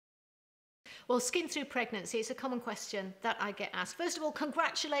Well, skin through pregnancy is a common question that I get asked. First of all,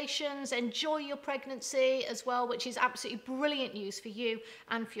 congratulations, enjoy your pregnancy as well, which is absolutely brilliant news for you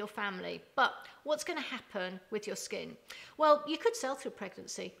and for your family. But what's going to happen with your skin? Well, you could sail through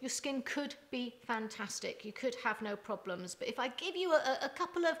pregnancy. Your skin could be fantastic. You could have no problems. But if I give you a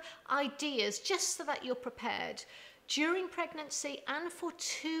couple of ideas just so that you're prepared, during pregnancy and for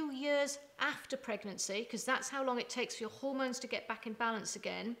 2 years after pregnancy, because that's how long it takes for your hormones to get back in balance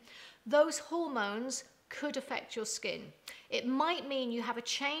again, those hormones could affect your skin. It might mean you have a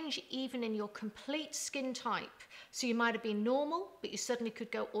change even in your complete skin type. So you might have been normal, but you suddenly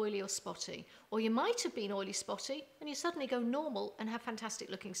could go oily or spotty. Or you might have been oily, spotty, and you suddenly go normal and have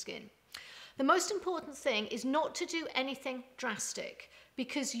fantastic looking skin. The most important thing is not to do anything drastic,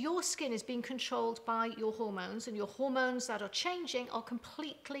 because your skin is being controlled by your hormones, and your hormones that are changing are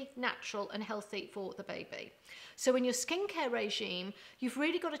completely natural and healthy for the baby. So in your skincare regime, you've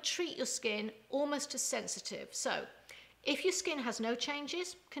really got to treat your skin almost as sensitive. So if your skin has no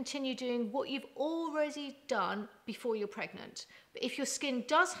changes, continue doing what you've already done before you're pregnant. But if your skin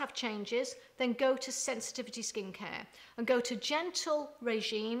does have changes, then go to sensitivity skincare and go to gentle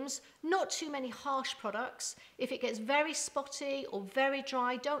regimes, not too many harsh products. If it gets very spotty or very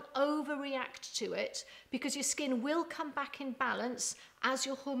dry, don't overreact to it, because your skin will come back in balance as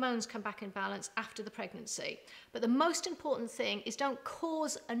your hormones come back in balance after the pregnancy. But the most important thing is don't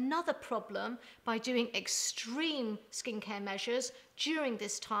cause another problem by doing extreme skincare measures during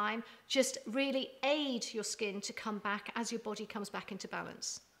this time. Just really aid your skin to come back as your body comes back into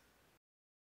balance.